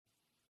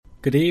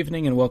Good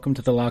evening and welcome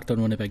to the Locked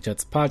On Winnipeg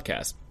Jets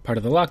podcast, part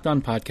of the Locked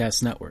On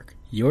Podcast Network,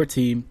 your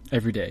team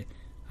every day.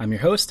 I'm your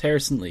host,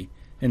 Harrison Lee,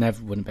 an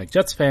avid Winnipeg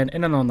Jets fan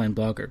and an online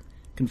blogger.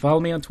 You can follow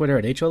me on Twitter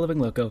at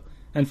HOLivingLoco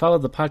and follow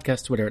the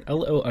podcast Twitter at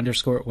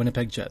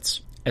LO_Winnipeg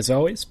Jets. As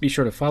always, be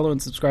sure to follow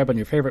and subscribe on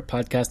your favorite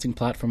podcasting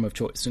platform of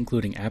choice,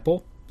 including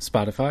Apple,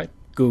 Spotify,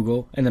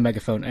 Google, and the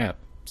Megaphone app.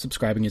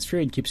 Subscribing is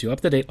free and keeps you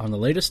up to date on the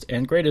latest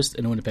and greatest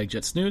in Winnipeg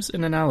Jets news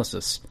and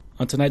analysis.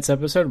 On tonight's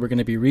episode, we're going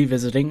to be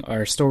revisiting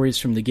our stories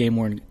from the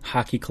game-worn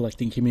hockey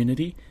collecting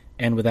community,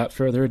 and without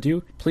further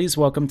ado, please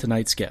welcome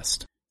tonight's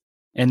guest.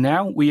 And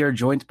now we are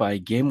joined by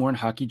game-worn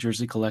hockey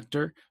jersey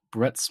collector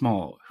Brett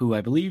Small, who I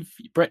believe,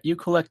 Brett, you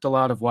collect a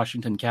lot of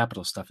Washington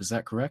Capitals stuff, is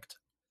that correct?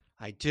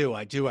 I do.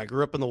 I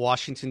grew up in the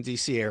Washington,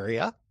 D.C.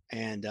 area,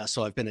 and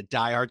so I've been a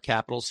diehard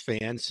Capitals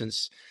fan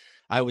since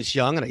I was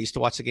young, and I used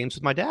to watch the games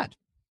with my dad.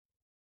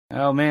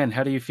 Oh man,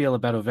 how do you feel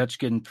about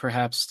Ovechkin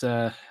perhaps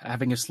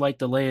having a slight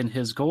delay in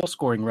his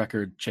goal-scoring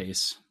record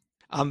chase?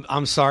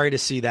 I'm sorry to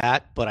see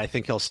that, but I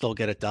think he'll still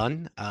get it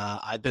done.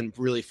 I've been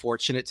really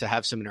fortunate to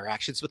have some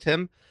interactions with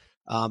him.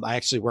 I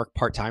actually work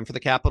part-time for the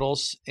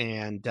Capitals,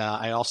 and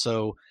I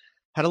also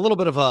had a little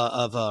bit of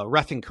a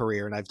reffing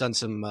career, and I've done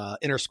some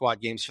inter-squad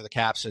games for the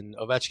Caps, and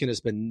Ovechkin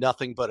has been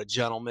nothing but a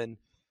gentleman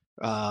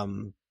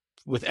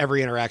with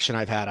every interaction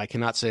I've had. I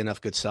cannot say enough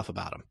good stuff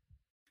about him.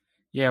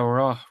 Yeah,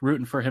 we're all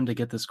rooting for him to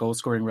get this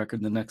goal-scoring record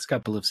in the next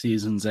couple of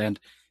seasons, and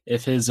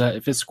if his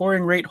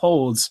scoring rate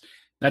holds,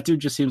 that dude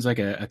just seems like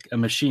a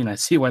machine. I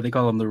see why they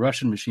call him the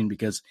Russian machine,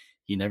 because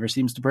he never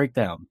seems to break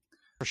down.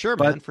 For sure,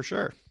 man, for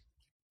sure.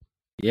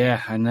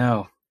 Yeah, I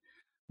know.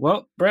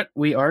 Well, Brett,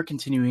 we are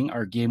continuing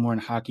our game-worn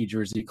hockey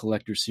jersey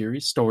collector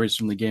series, Stories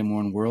from the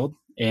Game-Worn World,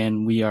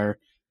 and we are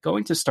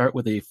going to start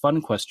with a fun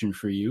question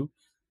for you.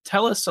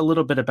 Tell us a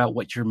little bit about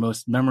what your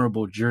most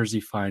memorable jersey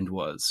find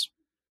was.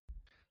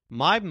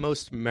 My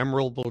most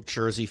memorable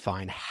jersey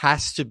find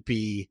has to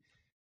be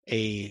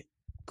a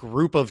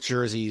group of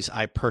jerseys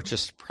I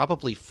purchased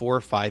probably 4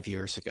 or 5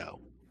 years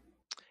ago.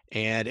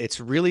 And it's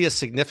really a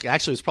significant,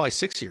 actually, it was probably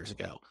 6 years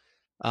ago.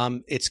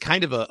 It's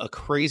kind of a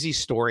crazy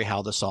story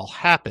how this all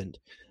happened.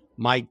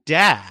 My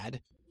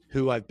dad,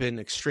 who I've been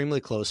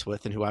extremely close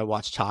with and who I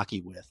watched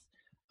hockey with,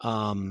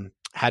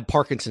 had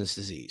Parkinson's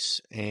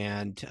disease.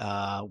 And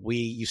we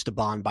used to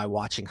bond by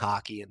watching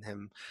hockey and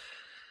him,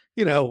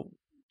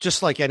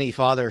 just like any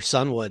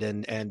father-son would.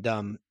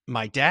 And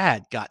my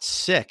dad got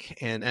sick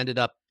and ended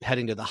up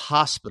heading to the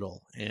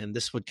hospital. And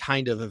this would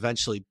kind of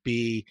eventually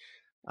be,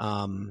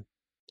 kind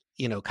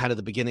of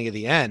the beginning of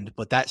the end.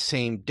 But that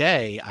same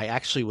day, I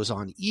actually was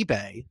on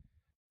eBay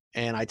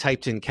and I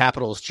typed in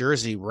Capitals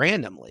jersey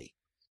randomly.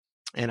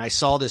 And I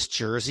saw this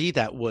jersey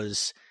that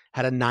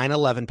had a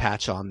 9/11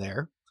 patch on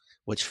there,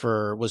 which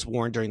was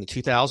worn during the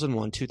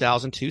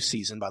 2001-2002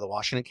 season by the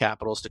Washington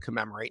Capitals to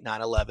commemorate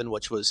 9/11,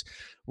 which was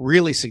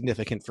really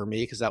significant for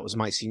me because that was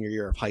my senior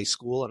year of high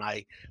school, and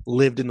I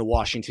lived in the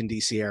Washington,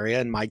 D.C.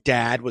 area, and my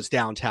dad was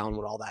downtown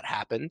when all that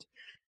happened.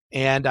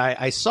 And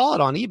I saw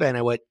it on eBay, and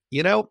I went,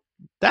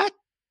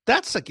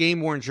 that's a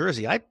game-worn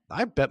jersey. I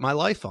bet my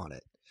life on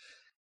it.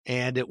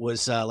 And it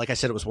was, like I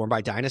said, it was worn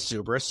by Dinas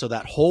Zubris. So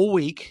that whole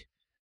week,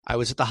 I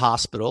was at the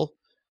hospital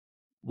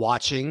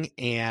watching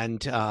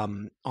and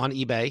on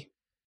eBay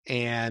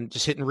and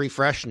just hitting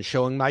refresh and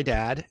showing my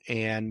dad.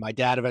 And my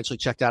dad eventually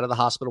checked out of the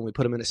hospital and we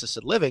put him in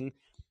assisted living.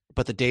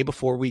 But the day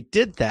before we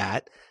did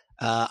that,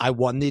 I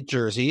won the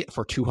jersey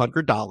for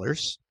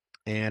 $200.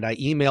 And I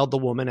emailed the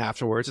woman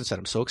afterwards and said,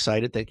 I'm so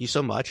excited. Thank you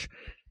so much.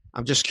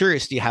 I'm just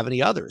curious, do you have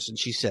any others? And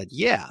she said,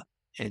 yeah.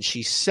 And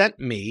she sent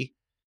me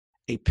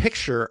a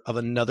picture of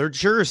another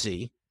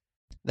jersey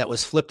that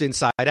was flipped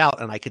inside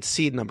out, and I could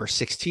see number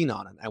 16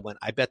 on it. I went,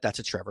 I bet that's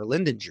a Trevor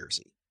Linden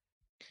jersey.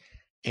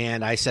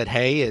 And I said,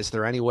 hey, is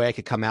there any way I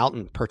could come out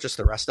and purchase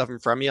the rest of them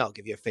from you? I'll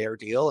give you a fair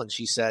deal. And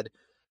she said,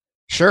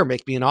 sure,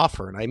 make me an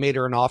offer. And I made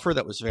her an offer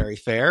that was very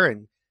fair.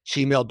 And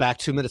she emailed back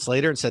 2 minutes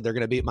later and said, they're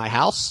going to be at my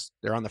house.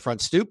 They're on the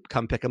front stoop.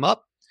 Come pick them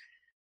up.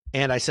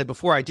 And I said,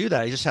 before I do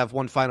that, I just have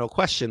one final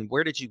question.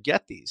 Where did you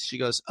get these? She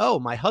goes, oh,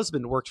 my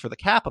husband worked for the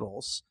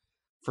Capitals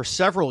for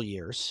several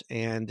years,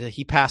 and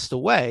he passed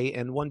away,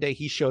 and one day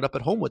he showed up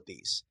at home with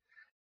these.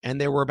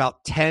 And there were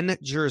about 10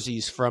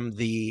 jerseys from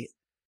the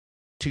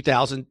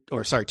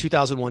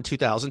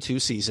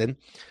 2001-2002 season.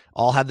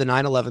 All had the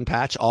 9/11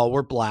 patch, all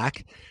were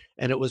black,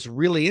 and it was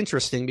really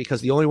interesting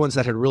because the only ones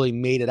that had really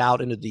made it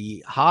out into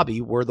the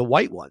hobby were the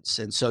white ones.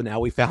 And so now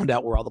we found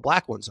out where all the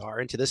black ones are,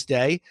 and to this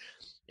day,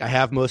 I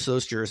have most of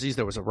those jerseys.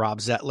 There was a Rob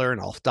Zettler, an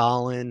Alf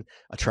Dahlin,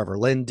 a Trevor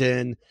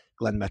Linden,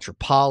 Glenn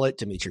Metropolitan,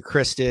 Dimitri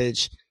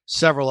Kristic,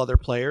 several other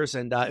players,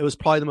 and it was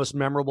probably the most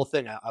memorable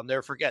thing. I'll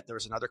never forget, there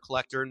was another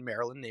collector in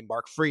Maryland named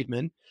Mark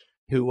Friedman,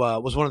 who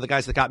was one of the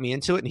guys that got me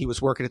into it, and he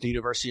was working at the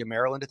University of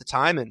Maryland at the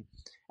time, and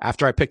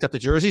after I picked up the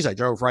jerseys, I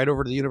drove right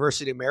over to the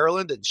University of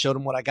Maryland and showed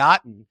him what I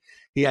got, and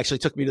he actually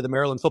took me to the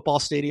Maryland football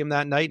stadium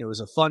that night, and it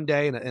was a fun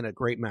day and a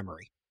great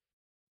memory.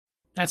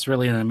 That's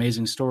really an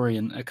amazing story,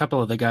 and a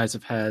couple of the guys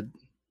have had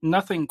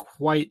nothing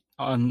quite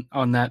on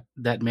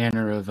that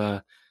manner of,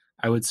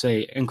 I would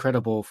say,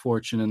 incredible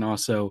fortune and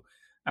also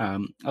a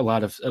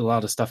lot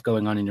of stuff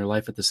going on in your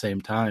life at the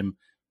same time.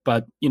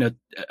 But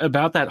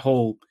about that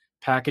whole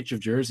package of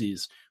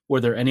jerseys, were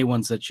there any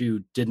ones that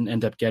you didn't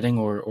end up getting,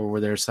 or were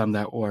there some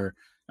that are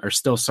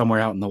still somewhere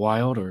out in the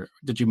wild, or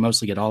did you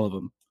mostly get all of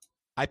them?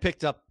 I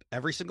picked up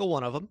every single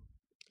one of them,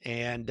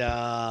 and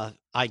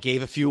I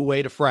gave a few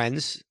away to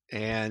friends,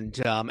 and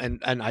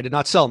I did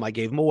not sell them. I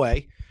gave them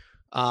away.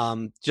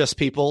 Just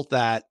people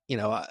that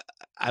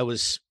I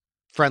was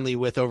friendly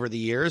with over the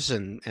years,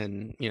 and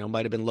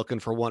might have been looking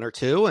for one or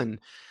two,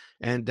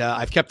 and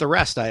I've kept the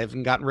rest. I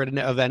haven't gotten rid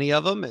of any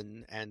of them,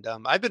 and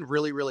I've been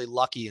really, really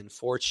lucky and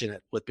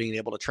fortunate with being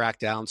able to track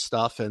down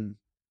stuff, and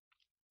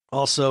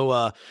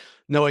also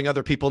knowing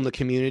other people in the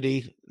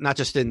community, not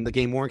just in the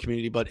game worn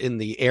community, but in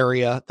the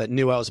area that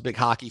knew I was a big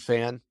hockey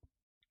fan.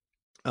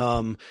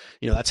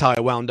 That's how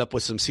I wound up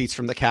with some seats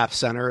from the Cap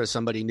Center, as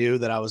somebody knew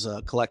that I was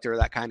a collector of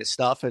that kind of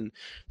stuff. And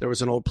there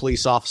was an old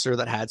police officer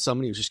that had some,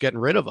 and he was just getting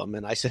rid of them.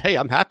 And I said, hey,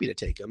 I'm happy to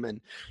take them. And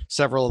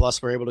several of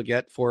us were able to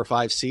get 4 or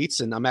 5 seats.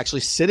 And I'm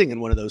actually sitting in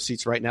one of those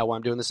seats right now while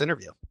I'm doing this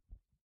interview.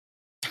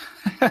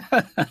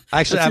 I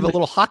have a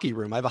little hockey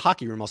room. I have a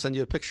hockey room. I'll send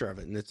you a picture of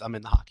it. And I'm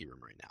in the hockey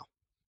room right now.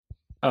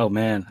 Oh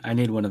man, I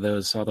need one of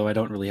those, although I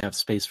don't really have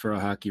space for a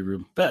hockey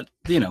room. But,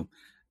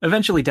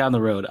 eventually down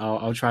the road,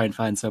 I'll try and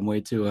find some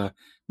way to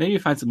maybe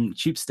find some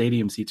cheap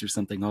stadium seats or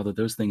something, although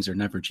those things are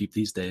never cheap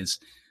these days.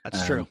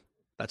 That's true.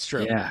 That's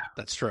true. Yeah.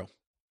 That's true.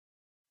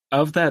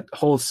 Of that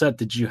whole set,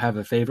 did you have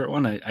a favorite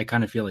one? I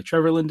kind of feel like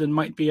Trevor Linden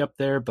might be up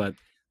there, but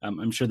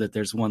I'm sure that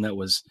there's one that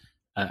was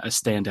a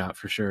standout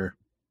for sure.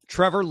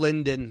 Trevor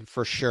Linden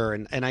for sure.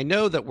 And I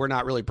know that we're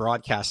not really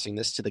broadcasting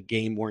this to the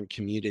game worn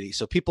community,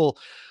 so people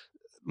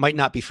might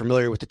not be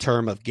familiar with the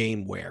term of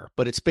game wear,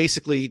 but it's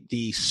basically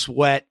the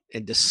sweat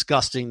and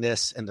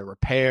disgustingness and the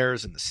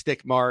repairs and the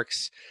stick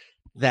marks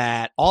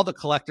that all the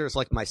collectors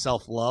like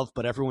myself love,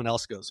 but everyone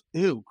else goes,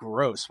 ew,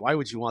 gross. Why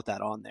would you want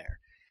that on there?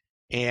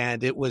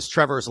 And it was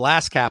Trevor's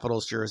last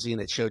Capitals jersey,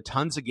 and it showed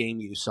tons of game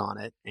use on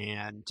it.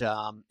 And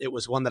it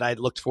was one that I'd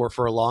looked for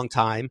a long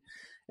time.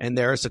 And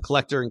there's a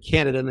collector in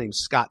Canada named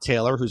Scott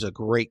Taylor, who's a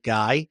great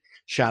guy.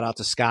 Shout out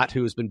to Scott,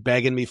 who has been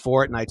begging me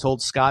for it. And I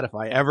told Scott, if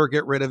I ever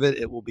get rid of it,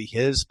 it will be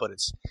his, but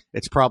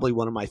it's probably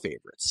one of my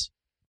favorites.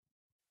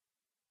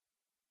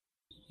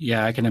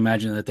 Yeah, I can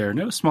imagine that there are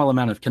no small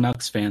amount of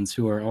Canucks fans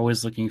who are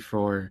always looking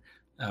for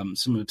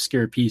some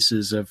obscure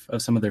pieces of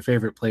some of their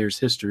favorite players'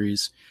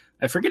 histories.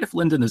 I forget if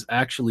Linden is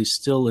actually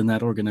still in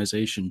that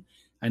organization.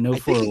 I know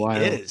for a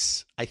while.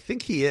 I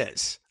think he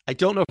is. I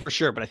don't know for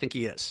sure, but I think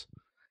he is.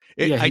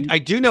 Yeah, I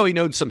do know he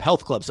knows some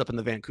health clubs up in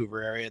the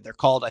Vancouver area. They're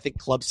called, I think,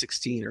 Club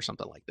 16 or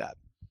something like that.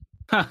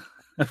 Huh,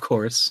 of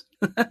course.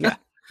 Yeah.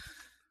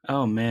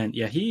 Oh man,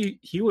 yeah. He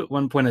at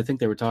one point, I think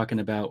they were talking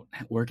about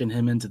working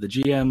him into the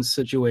GM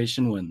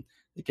situation when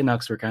the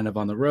Canucks were kind of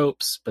on the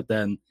ropes, but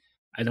then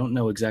I don't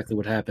know exactly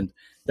what happened.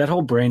 That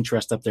whole brain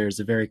trust up there is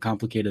a very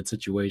complicated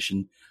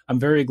situation. I'm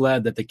very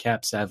glad that the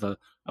Caps have a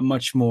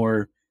much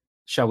more,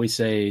 shall we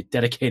say,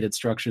 dedicated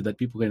structure that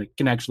people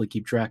can actually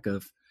keep track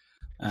of.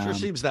 Sure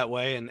seems that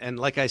way. And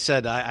like I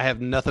said, I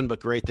have nothing but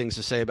great things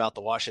to say about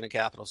the Washington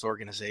Capitals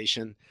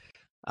organization.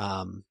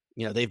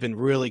 They've been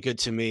really good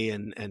to me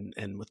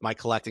and with my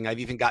collecting. I've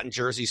even gotten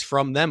jerseys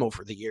from them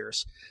over the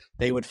years.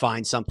 They would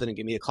find something and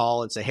give me a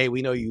call and say, hey,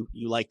 we know you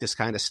like this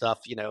kind of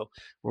stuff.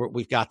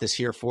 We've got this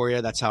here for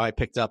you. That's how I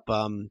picked up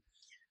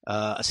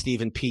a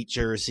Stephen Pete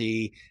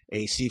jersey,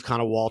 a Steve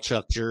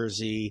Konowalchuk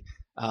jersey,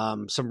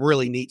 some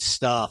really neat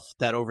stuff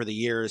that over the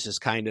years has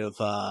kind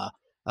of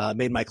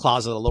made my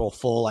closet a little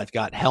full. I've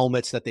got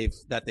helmets that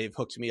they've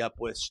hooked me up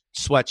with,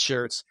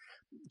 sweatshirts,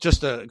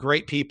 just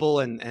great people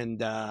and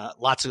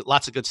lots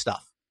of good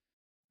stuff.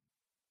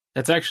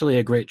 That's actually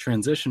a great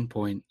transition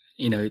point,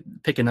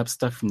 picking up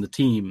stuff from the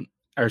team.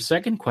 Our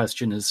second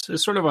question is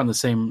sort of on the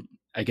same,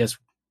 I guess,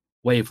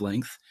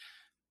 wavelength.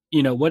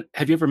 What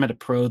have you ever met a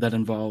pro that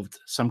involved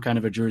some kind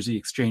of a jersey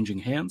exchanging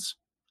hands?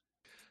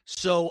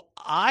 So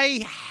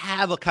I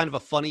have a kind of a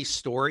funny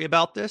story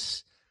about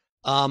this.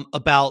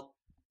 About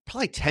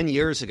probably 10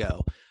 years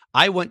ago,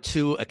 I went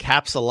to a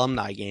Caps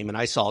alumni game and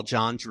I saw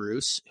John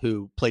Druce,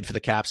 who played for the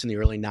Caps in the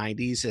early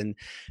 90s and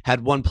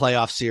had one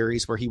playoff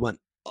series where he went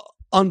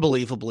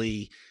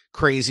unbelievably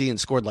crazy and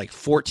scored like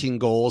 14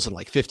 goals in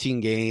like 15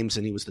 games.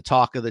 And he was the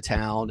talk of the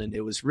town. And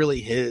it was really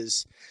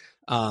his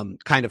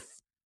kind of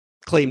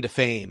claim to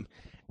fame.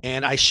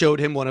 And I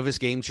showed him one of his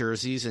game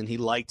jerseys and he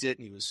liked it.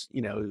 And he was,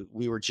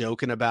 we were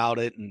joking about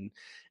it and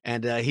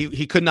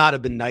he could not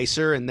have been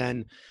nicer. And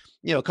then,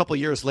 a couple of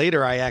years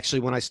later,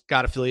 when I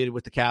got affiliated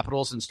with the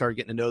Capitals and started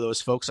getting to know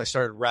those folks, I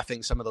started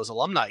reffing some of those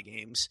alumni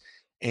games.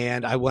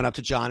 And I went up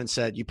to John and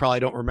said, you probably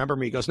don't remember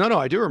me. He goes, no,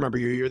 I do remember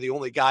you. You're the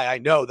only guy I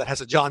know that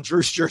has a John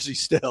Druce jersey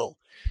still.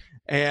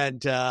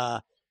 And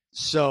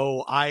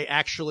so I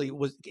actually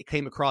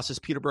came across his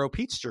Peterborough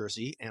Pete's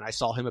jersey, and I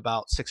saw him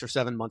about 6 or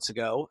 7 months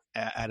ago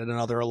at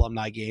another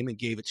alumni game and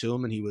gave it to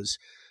him. And he was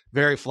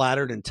very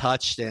flattered and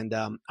touched. And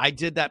I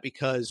did that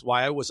because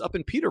while I was up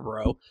in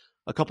Peterborough,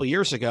 a couple of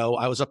years ago,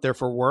 I was up there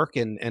for work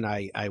and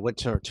I went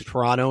to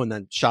Toronto and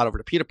then shot over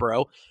to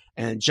Peterborough.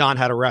 And John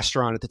had a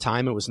restaurant at the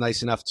time and was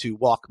nice enough to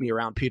walk me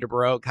around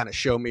Peterborough, kind of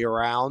show me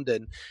around.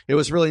 And it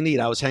was really neat.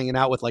 I was hanging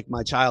out with like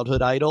my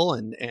childhood idol,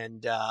 and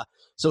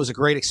so it was a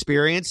great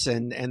experience.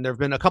 And there have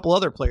been a couple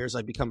other players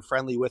I've become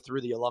friendly with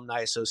through the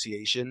Alumni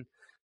Association.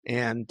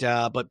 And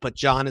but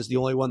John is the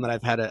only one that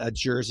I've had a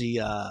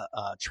jersey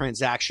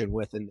transaction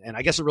with, and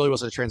I guess it really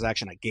wasn't a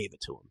transaction. I gave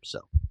it to him.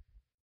 So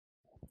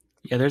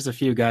Yeah, there's a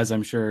few guys,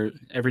 I'm sure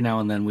every now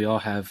and then we all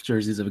have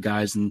jerseys of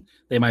guys, and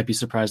they might be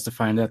surprised to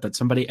find out that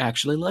somebody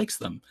actually likes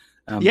them.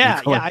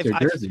 Yeah,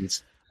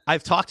 jerseys.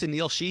 I've talked to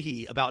Neil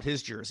Sheehy about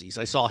his jerseys.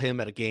 I saw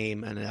him at a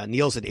game, and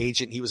Neil's an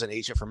agent. He was an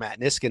agent for Matt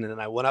Niskanen,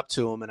 and I went up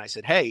to him and I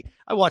said, "Hey,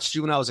 I watched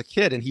you when I was a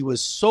kid," and he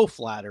was so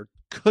flattered.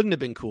 Couldn't have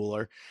been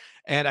cooler.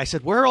 And I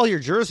said, "Where are all your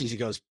jerseys?" He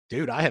goes,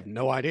 "Dude, I have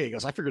no idea." He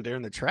goes, "I figured they're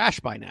in the trash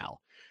by now."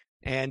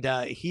 And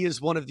he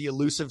is one of the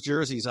elusive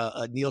jerseys,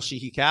 a Neil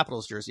Sheehy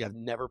Capitals jersey I've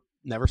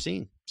never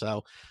seen.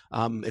 So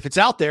if it's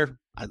out there,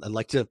 I'd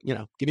like to,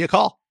 give me a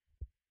call.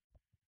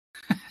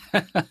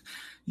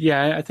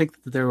 Yeah, I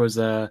think that there was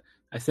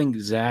I think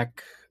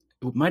Zach,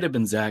 it might have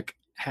been Zach,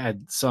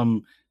 had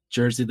some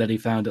jersey that he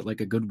found at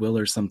like a Goodwill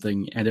or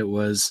something, and it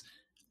was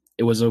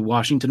a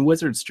Washington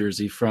Wizards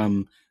jersey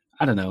from,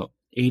 I don't know,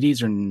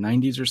 80s or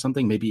 90s or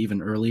something, maybe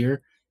even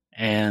earlier.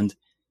 And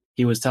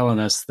he was telling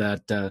us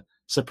that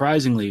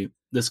surprisingly,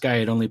 this guy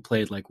had only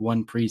played like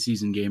one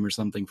preseason game or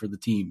something for the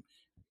team.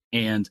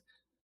 And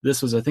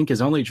this was, I think,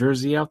 his only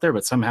jersey out there,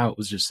 but somehow it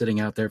was just sitting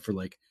out there for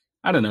like,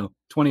 I don't know,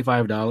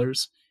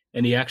 $25.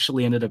 And he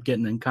actually ended up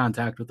getting in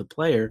contact with the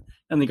player.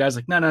 And the guy's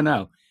like,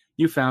 no,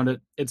 you found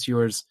it. It's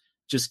yours.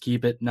 Just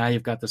keep it. Now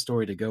you've got the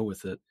story to go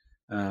with it.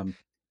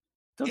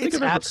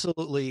 It's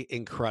absolutely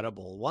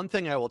incredible. One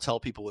thing I will tell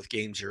people with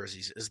game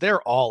jerseys is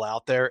they're all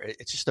out there.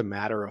 It's just a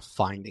matter of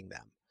finding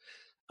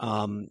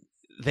them.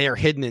 They are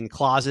hidden in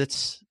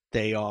closets.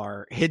 They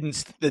are hidden.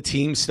 The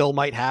team still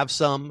might have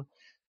some.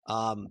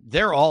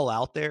 They're all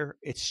out there.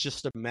 It's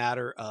just a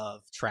matter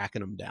of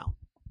tracking them down.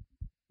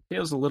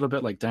 Feels a little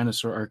bit like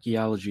dinosaur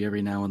archaeology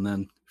every now and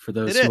then for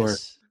those who are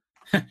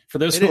for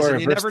those who are.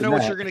 You never know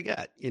what you're going to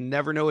get. You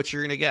never know what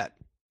you're going to get.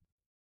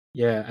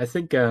 Yeah, I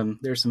think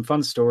there's some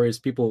fun stories.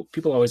 People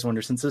always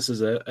wonder, since this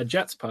is a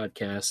Jets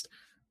podcast,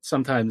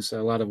 sometimes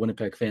a lot of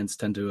Winnipeg fans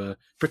tend to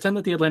pretend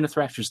that the Atlanta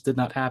Thrashers did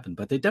not happen,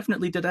 but they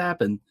definitely did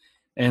happen,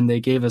 and they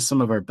gave us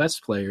some of our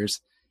best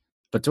players.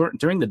 But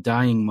during the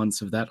dying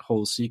months of that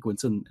whole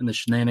sequence and the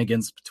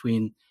shenanigans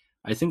between,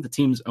 I think, the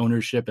team's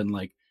ownership and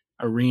like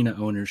arena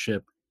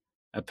ownership,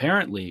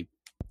 apparently,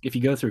 if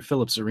you go through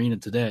Phillips Arena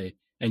today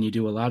and you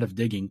do a lot of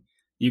digging,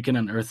 you can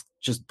unearth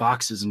just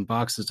boxes and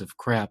boxes of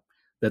crap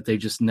that they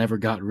just never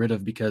got rid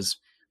of because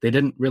they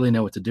didn't really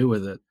know what to do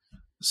with it.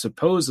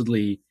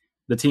 Supposedly,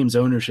 the team's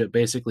ownership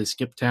basically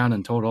skipped town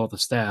and told all the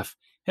staff,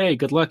 hey,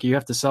 good luck, you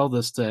have to sell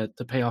this to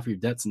pay off your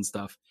debts and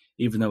stuff,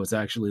 even though it's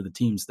actually the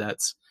team's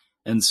debts.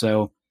 And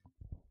so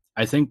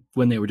I think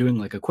when they were doing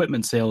like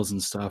equipment sales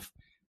and stuff,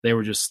 they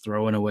were just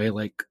throwing away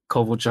like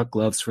Kovalchuk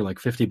gloves for like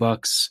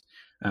 $50.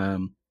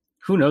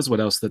 Who knows what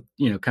else that,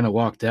 kind of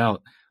walked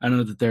out. I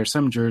know that there are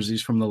some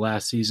jerseys from the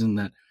last season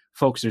that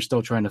folks are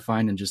still trying to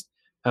find and just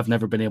have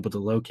never been able to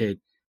locate.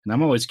 And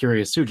I'm always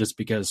curious too, just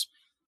because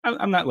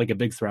I'm not like a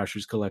big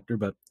Thrashers collector,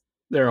 but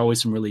there are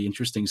always some really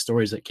interesting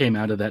stories that came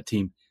out of that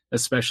team,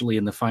 especially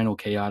in the final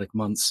chaotic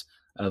months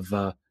of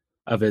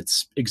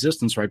its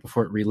existence right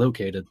before it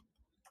relocated.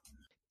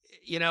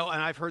 And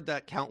I've heard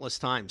that countless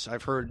times.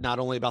 I've heard not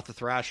only about the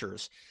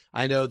Thrashers.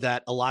 I know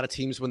that a lot of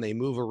teams, when they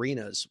move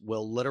arenas,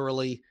 will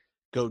literally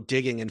go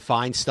digging and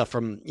find stuff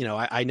from,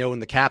 I know when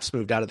the Caps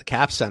moved out of the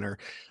Cap Center,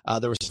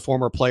 there was a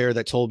former player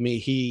that told me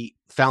he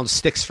found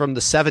sticks from the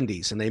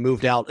 70s and they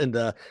moved out in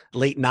the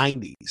late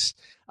 90s.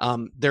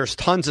 There's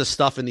tons of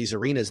stuff in these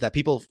arenas that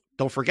people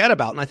don't forget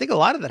about. And I think a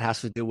lot of that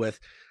has to do with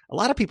a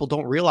lot of people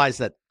don't realize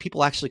that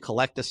people actually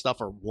collect this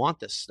stuff or want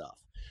this stuff.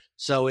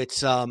 So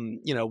it's,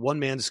 one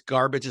man's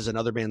garbage is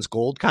another man's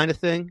gold kind of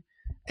thing.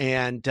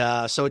 And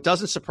so it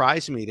doesn't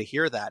surprise me to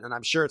hear that. And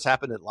I'm sure it's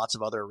happened at lots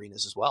of other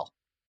arenas as well.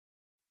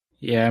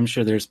 Yeah, I'm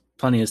sure there's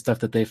plenty of stuff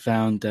that they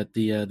found at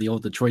the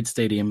old Detroit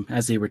Stadium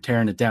as they were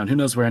tearing it down. Who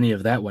knows where any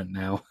of that went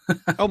now?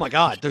 Oh my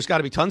God, there's got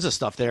to be tons of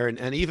stuff there,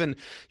 and even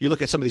you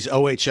look at some of these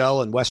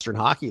OHL and Western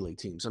Hockey League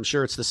teams. I'm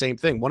sure it's the same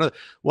thing. One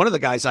of the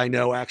guys I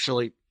know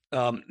actually,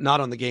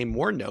 not on the Game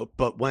Worn note,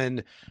 but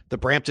when the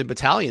Brampton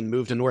Battalion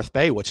moved to North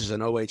Bay, which is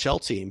an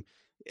OHL team,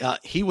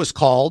 he was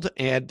called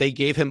and they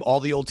gave him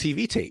all the old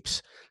TV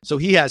tapes. So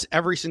he has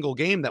every single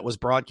game that was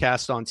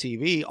broadcast on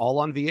TV, all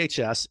on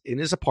VHS in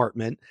his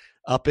apartment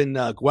up in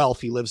Guelph.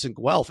 He lives in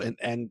Guelph,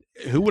 and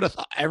who would have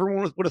thought?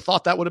 Everyone would have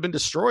thought that would have been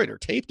destroyed or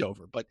taped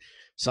over, but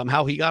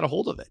somehow he got a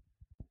hold of it.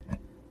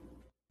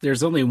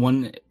 There's only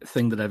one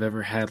thing that I've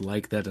ever had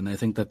like that, and I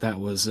think that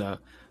was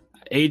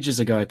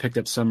ages ago. I picked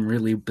up some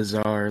really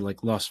bizarre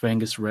like Las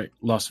Vegas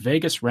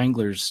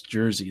Wranglers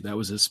jersey. That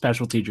was a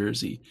specialty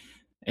jersey,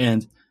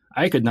 and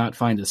I could not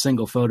find a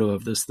single photo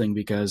of this thing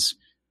because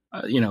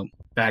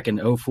back in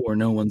 2004,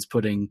 no one's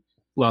putting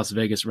Las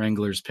Vegas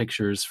Wranglers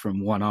pictures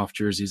from one-off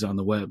jerseys on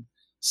the web.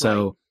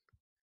 So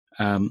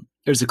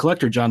There's a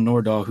collector, John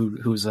Nordahl,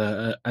 who's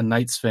a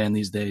Knights fan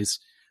these days.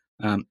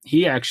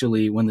 He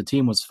actually, when the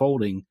team was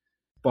folding,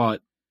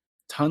 bought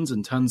tons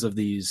and tons of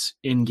these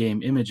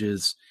in-game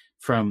images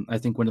from, I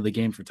think, one of the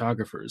game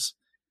photographers.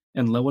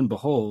 And lo and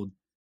behold,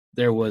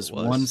 there was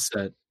one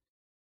set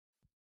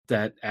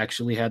that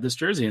actually had this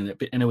jersey in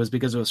it, and it was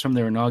because it was from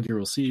their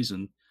inaugural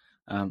season.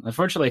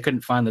 Unfortunately, I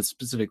couldn't find that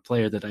specific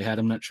player that I had.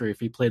 I'm not sure if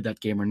he played that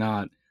game or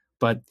not.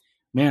 But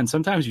man,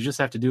 sometimes you just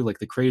have to do like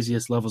the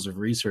craziest levels of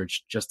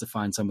research just to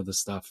find some of the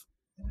stuff.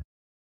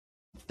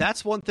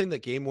 That's one thing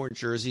that game worn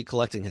jersey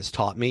collecting has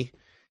taught me.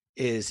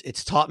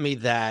 It's taught me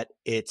that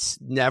it's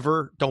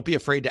never, don't be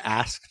afraid to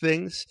ask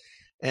things.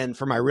 And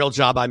for my real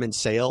job, I'm in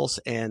sales,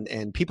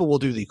 and people will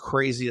do the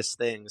craziest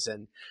things.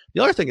 And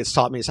the other thing it's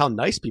taught me is how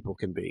nice people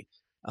can be.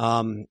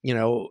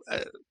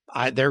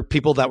 There are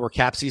people that were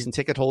cap season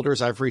ticket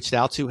holders I've reached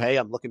out to. Hey,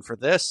 I'm looking for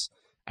this.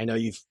 I know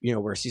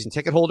we're a season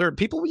ticket holder.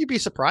 People, you'd be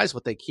surprised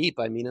what they keep.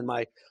 I mean, in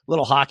my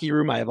little hockey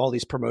room, I have all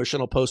these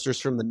promotional posters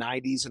from the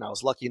 90s, and I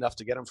was lucky enough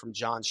to get them from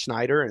John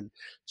Schneider. And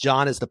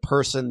John is the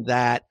person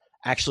that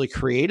actually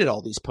created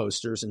all these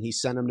posters, and he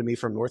sent them to me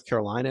from North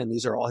Carolina, and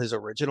these are all his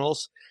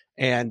originals.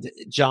 And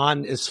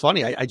John is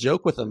funny. I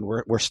joke with him.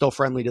 We're still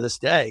friendly to this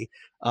day,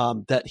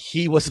 that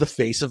he was the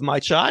face of my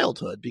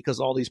childhood because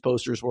all these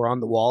posters were on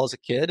the wall as a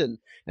kid, and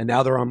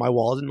now they're on my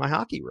wall in my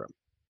hockey room.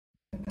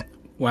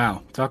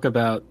 Wow. Talk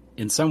about,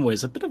 in some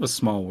ways, a bit of a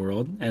small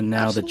world. And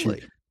now Absolutely.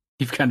 that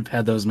you've kind of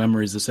had those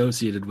memories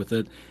associated with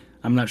it,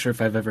 I'm not sure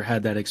if I've ever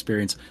had that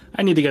experience.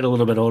 I need to get a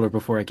little bit older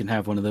before I can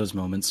have one of those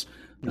moments.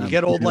 When you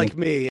get old like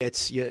me,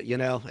 it's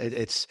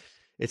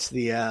it's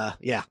the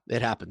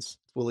it happens.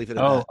 We'll leave it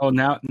at that. Oh,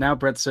 now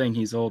Brett's saying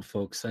he's old,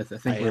 folks. I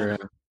think we're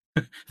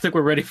I think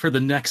we're ready for the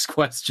next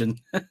question.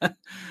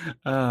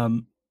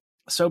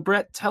 So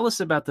Brett, tell us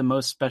about the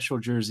most special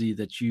jersey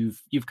that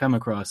you've come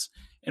across,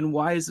 and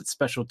why is it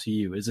special to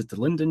you? Is it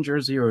the Linden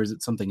jersey or is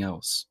it something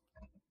else?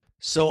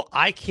 So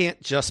I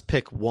can't just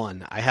pick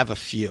one. I have a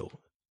few.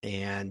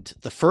 And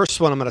the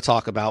first one I'm going to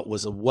talk about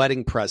was a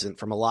wedding present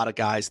from a lot of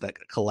guys that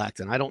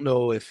collect. And I don't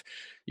know if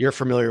you're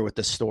familiar with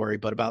this story,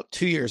 but about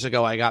 2 years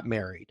ago, I got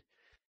married.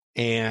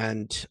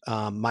 And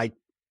my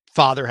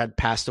father had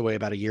passed away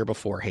about a year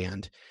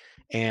beforehand.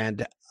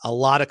 And a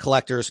lot of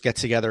collectors get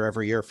together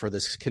every year for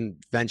this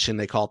convention.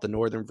 They call it the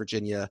Northern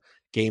Virginia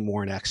Game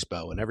Worn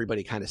Expo. And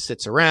everybody kind of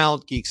sits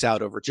around, geeks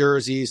out over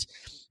jerseys.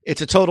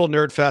 It's a total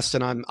nerd fest,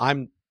 and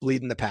I'm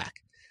leading the pack.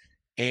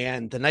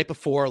 And the night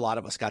before, a lot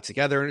of us got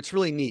together, and it's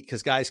really neat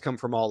because guys come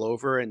from all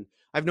over. And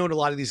I've known a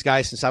lot of these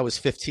guys since I was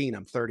 15.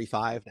 I'm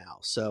 35 now,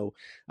 so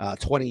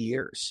 20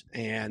 years.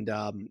 And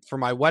for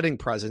my wedding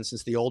present,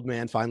 since the old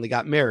man finally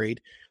got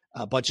married,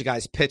 a bunch of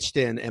guys pitched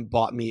in and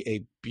bought me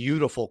a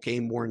beautiful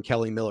game-worn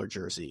Kelly Miller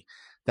jersey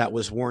that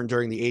was worn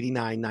during the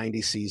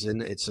 89-90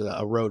 season. It's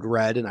a road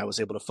red, and I was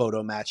able to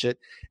photo match it.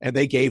 And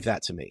they gave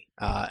that to me.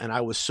 And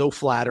I was so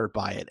flattered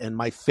by it. And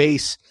my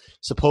face,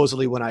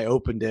 supposedly, when I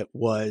opened it,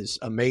 was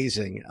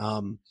amazing.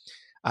 Am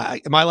I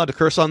allowed to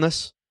curse on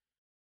this?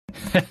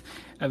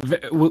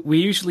 We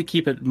usually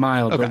keep it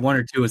mild, okay, but 1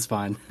 or 2 is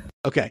fine.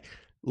 Okay.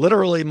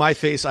 Literally, my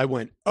face, I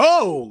went,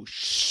 oh,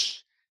 shh.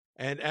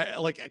 And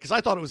because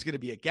I thought it was going to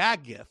be a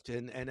gag gift,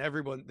 and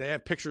everyone, they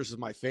have pictures of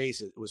my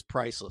face. It was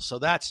priceless. So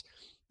that's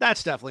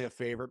definitely a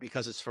favorite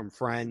because it's from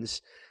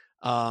friends.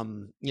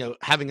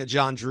 Having a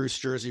John Druce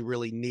jersey,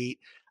 really neat.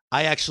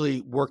 I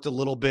actually worked a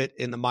little bit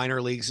in the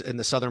minor leagues in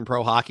the Southern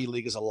Pro Hockey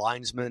League as a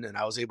linesman, and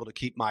I was able to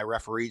keep my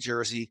referee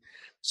jersey.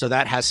 So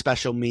that has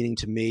special meaning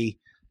to me.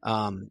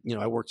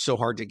 I worked so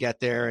hard to get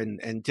there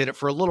and did it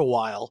for a little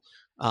while.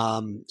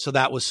 So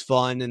that was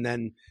fun. And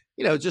then,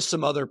 just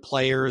some other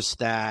players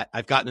that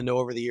I've gotten to know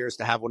over the years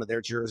to have one of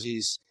their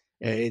jerseys.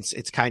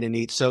 It's kind of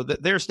neat. So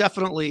there's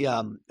definitely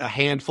a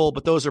handful,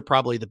 but those are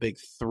probably the big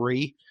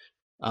 3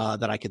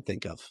 that I could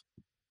think of.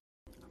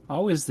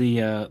 Always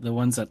the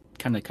ones that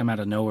kind of come out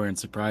of nowhere and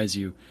surprise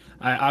you.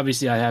 I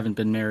haven't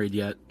been married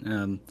yet.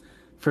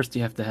 First,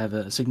 you have to have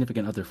a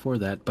significant other for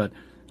that. But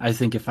I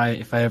think if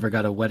I ever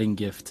got a wedding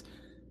gift,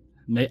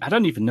 I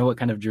don't even know what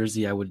kind of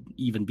jersey I would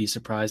even be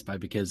surprised by,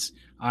 because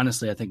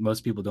honestly, I think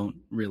most people don't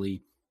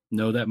really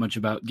know that much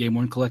about game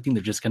worn collecting.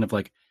 They're just kind of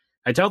like,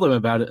 I tell them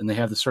about it, and they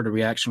have this sort of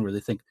reaction where they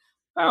think,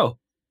 "Oh,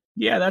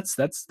 yeah, that's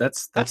different. Yeah,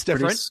 that's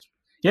different.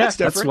 That's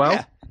different.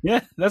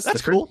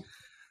 Cool.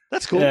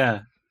 That's cool. Yeah,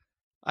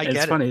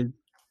 it's funny.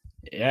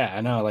 Yeah, I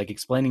know. Like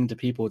explaining to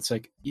people, it's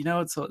like,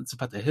 it's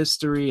about the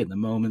history and the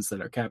moments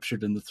that are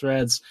captured in the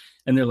threads,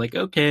 and they're like,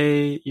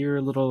 "Okay, you're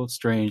a little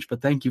strange,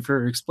 but thank you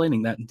for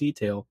explaining that in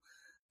detail."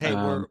 Hey,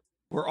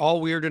 we're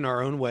all weird in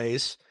our own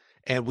ways,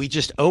 and we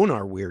just own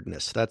our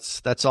weirdness.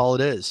 That's all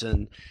it is.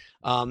 And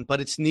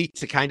but it's neat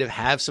to kind of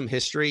have some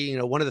history.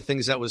 One of the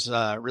things that was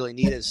really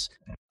neat is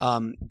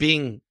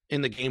being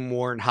in the game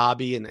worn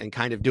hobby and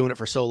kind of doing it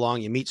for so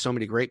long. You meet so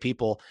many great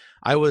people.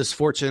 I was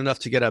fortunate enough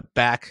to get a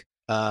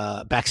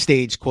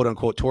backstage quote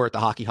unquote tour at the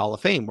Hockey Hall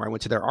of Fame, where I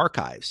went to their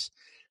archives,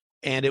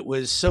 and it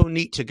was so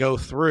neat to go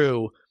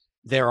through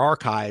their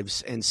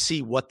archives and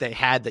see what they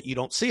had that you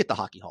don't see at the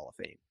Hockey Hall of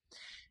Fame.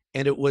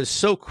 And it was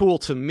so cool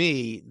to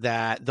me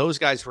that those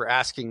guys were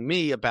asking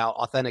me about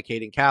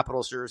authenticating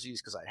Capitals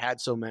jerseys because I had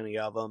so many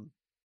of them.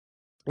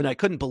 And I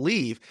couldn't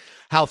believe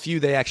how few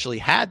they actually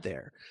had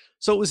there.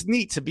 So it was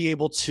neat to be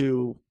able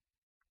to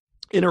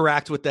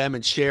interact with them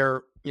and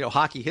share,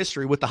 hockey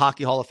history with the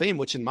Hockey Hall of Fame,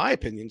 which in my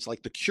opinion is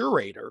like the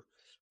curator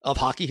of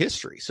hockey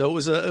history. So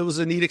it was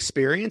a neat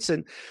experience.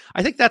 And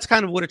I think that's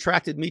kind of what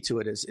attracted me to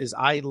it is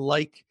I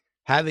like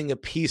having a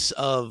piece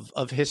of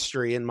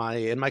history in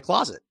my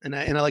closet, and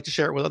I like to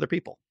share it with other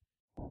people.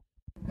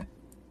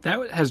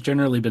 That has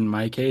generally been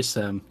my case.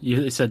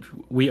 You said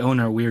we own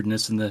our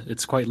weirdness, and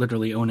it's quite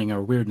literally owning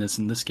our weirdness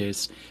in this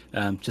case,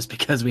 just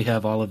because we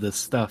have all of this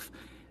stuff.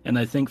 And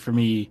I think for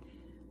me,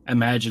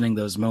 imagining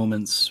those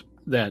moments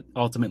that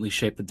ultimately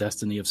shape the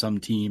destiny of some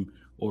team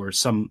or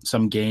some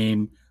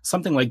game,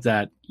 something like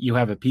that, you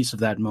have a piece of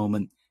that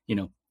moment,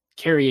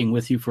 carrying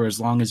with you for as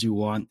long as you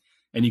want,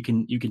 and you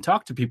can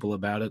talk to people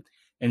about it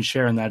and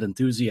share in that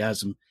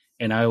enthusiasm.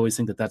 And I always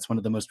think that that's one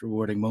of the most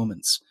rewarding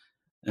moments.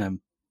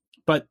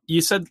 But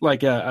you said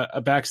like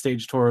a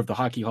backstage tour of the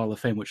Hockey Hall of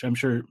Fame, which I'm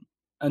sure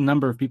a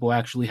number of people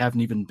actually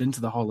haven't even been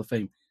to the Hall of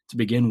Fame to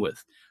begin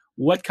with.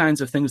 What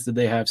kinds of things did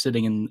they have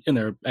sitting in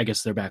their, I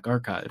guess, their back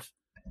archive?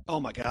 Oh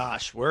my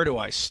gosh, where do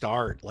I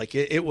start? Like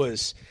it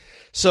was,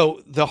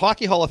 so the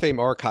Hockey Hall of Fame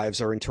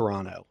archives are in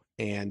Toronto,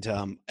 and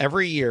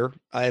every year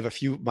I have a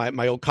few.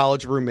 My old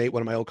college roommate,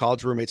 one of my old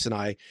college roommates, and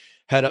I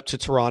head up to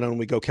Toronto, and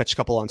we go catch a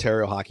couple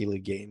Ontario Hockey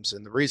League games.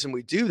 And the reason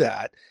we do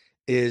that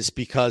is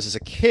because as a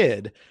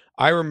kid,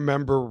 I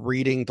remember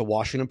reading the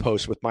Washington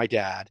Post with my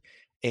dad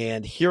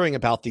and hearing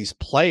about these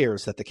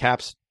players that the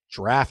Caps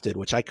drafted,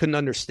 which I couldn't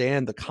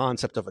understand the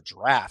concept of a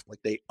draft.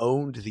 Like they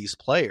owned these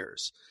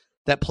players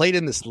that played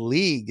in this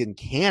league in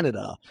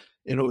Canada,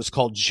 and it was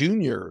called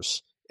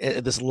juniors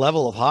at this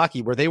level of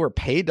hockey where they were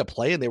paid to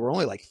play, and they were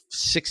only like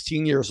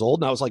 16 years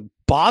old. And I was like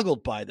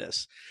boggled by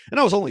this. And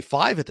I was only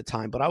 5 at the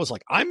time, but I was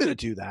like, I'm going to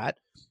do that.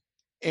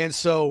 And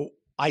so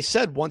I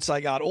said once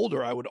I got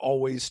older, I would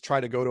always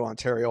try to go to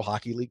Ontario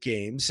Hockey League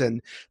games.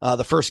 And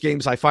the first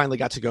games I finally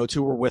got to go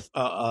to were with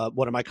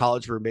one of my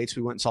college roommates.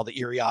 We went and saw the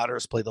Erie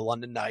Otters play the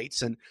London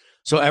Knights. And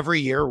so every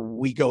year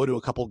we go to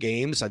a couple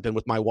games. I've been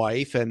with my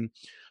wife, and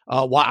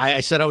I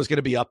said I was going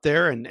to be up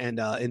there and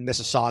in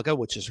Mississauga,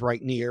 which is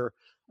right near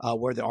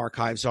where the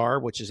archives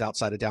are, which is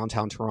outside of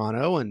downtown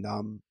Toronto.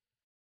 And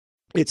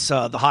it's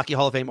the Hockey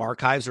Hall of Fame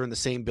archives are in the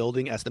same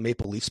building as the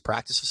Maple Leafs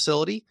practice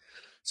facility.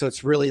 So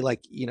it's really like,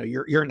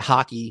 you're in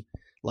hockey,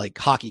 like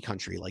hockey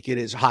country, like it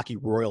is hockey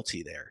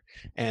royalty there.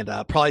 And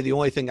probably the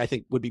only thing I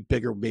think would be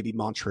bigger, maybe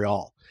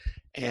Montreal.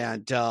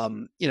 And,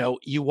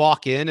 you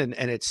walk in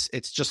and it's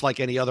just like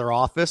any other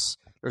office.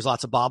 There's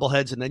lots of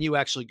bobbleheads. And then you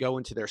actually go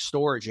into their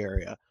storage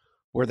area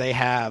where they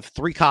have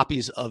 3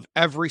 copies of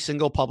every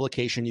single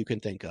publication you can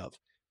think of,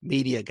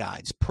 media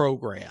guides,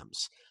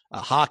 programs,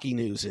 hockey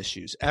news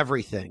issues,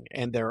 everything.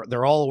 And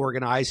they're all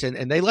organized,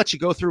 and they let you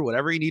go through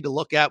whatever you need to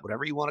look at,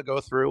 whatever you want to go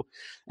through.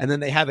 And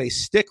then they have a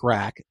stick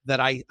rack that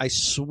I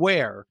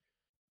swear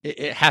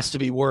it has to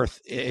be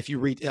worth, if you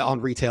read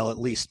on retail, at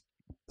least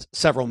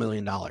several $1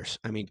 million.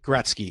 I mean,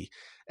 Gretzky,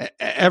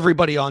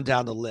 everybody on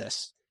down the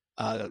list,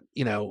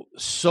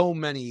 so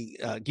many,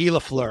 Guy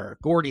Lafleur,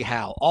 Gordie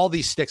Howe, all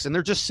these sticks, and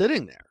they're just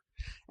sitting there.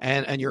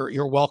 And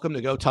you're welcome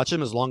to go touch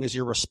them as long as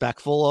you're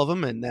respectful of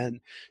them. And then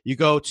you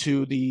go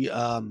to the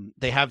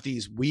they have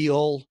these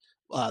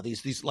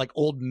these like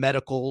old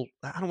medical,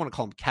 I don't want to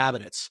call them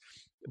cabinets,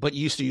 but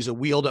you used to use a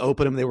wheel to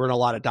open them. They were in a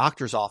lot of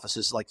doctors'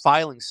 offices, like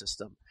filing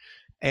system.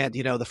 And,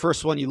 the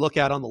first one you look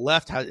at on the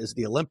left is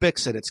the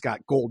Olympics, and it's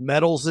got gold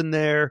medals in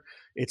there.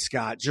 It's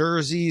got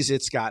jerseys.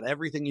 It's got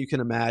everything you can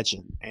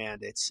imagine.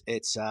 And it's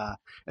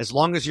as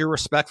long as you're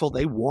respectful,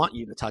 they want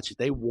you to touch it.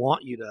 They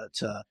want you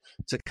to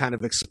kind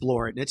of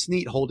explore it. And it's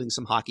neat holding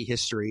some hockey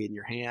history in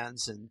your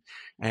hands.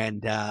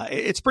 And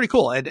it's pretty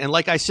cool. And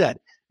like I said,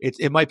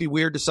 it might be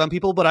weird to some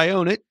people, but I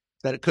own it,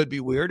 that it could be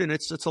weird, and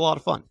it's a lot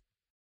of fun.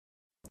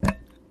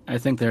 I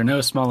think there are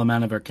no small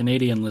amount of our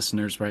Canadian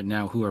listeners right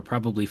now who are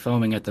probably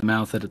foaming at the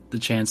mouth at the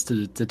chance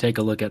to take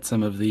a look at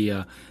some of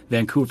the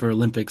Vancouver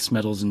Olympics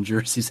medals and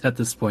jerseys at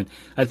this point.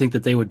 I think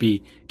that they would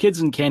be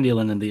kids in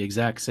Candyland in the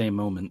exact same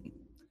moment.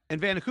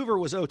 And Vancouver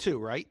was 2002,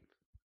 right?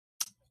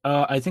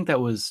 I think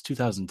that was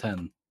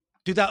 2010.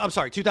 I'm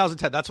sorry,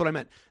 2010. That's what I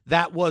meant.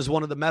 That was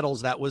one of the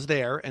medals that was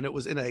there, and it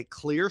was in a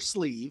clear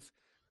sleeve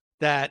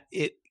that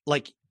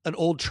like an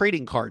old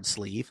trading card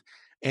sleeve.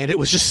 And it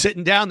was just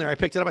sitting down there. I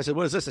picked it up. I said,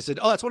 "What is this?" I said,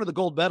 "Oh, that's one of the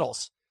gold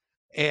medals."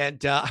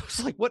 And I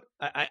was like, "What?"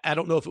 I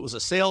don't know if it was a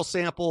sales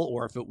sample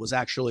or if it was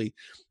actually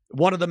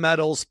one of the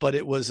medals, but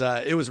it was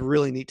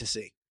really neat to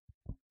see.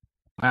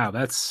 Wow,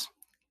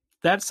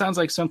 that sounds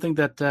like something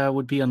that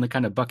would be on the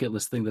kind of bucket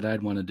list thing that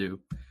I'd want to do.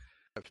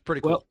 It's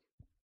pretty cool.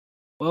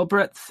 Well,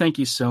 Brett, thank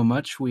you so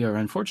much. We are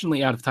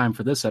unfortunately out of time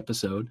for this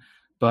episode,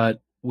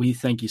 but we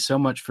thank you so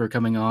much for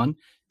coming on.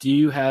 Do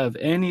you have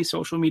any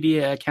social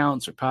media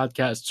accounts or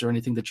podcasts or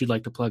anything that you'd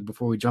like to plug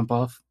before we jump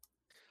off?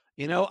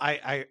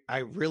 I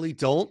really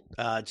don't.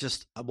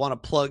 Just I want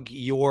to plug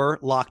your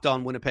Locked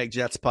On Winnipeg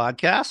Jets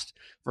podcast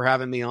for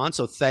having me on.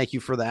 So thank you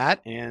for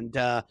that. And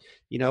I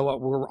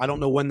don't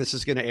know when this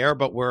is going to air,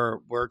 but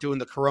we're doing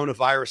the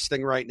coronavirus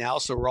thing right now,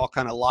 so we're all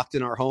kind of locked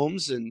in our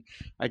homes. And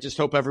I just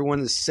hope everyone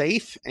is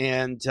safe.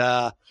 And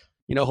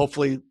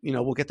hopefully,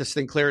 we'll get this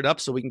thing cleared up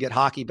so we can get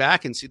hockey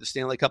back and see the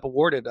Stanley Cup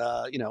awarded,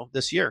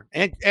 this year.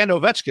 And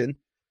Ovechkin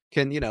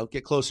can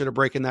get closer to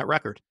breaking that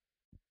record.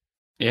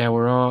 Yeah,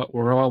 we're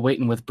all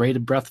waiting with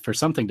bated breath for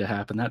something to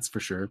happen, that's for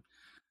sure.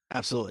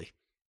 Absolutely.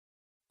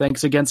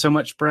 Thanks again so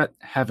much, Brett.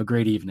 Have a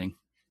great evening.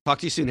 Talk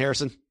to you soon,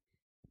 Harrison.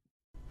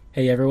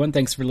 Hey everyone,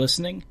 thanks for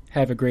listening.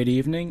 Have a great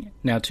evening.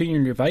 Now tune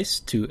your device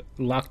to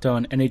Locked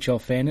On NHL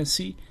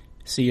Fantasy.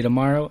 See you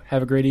tomorrow.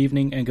 Have a great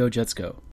evening, and go Jets go.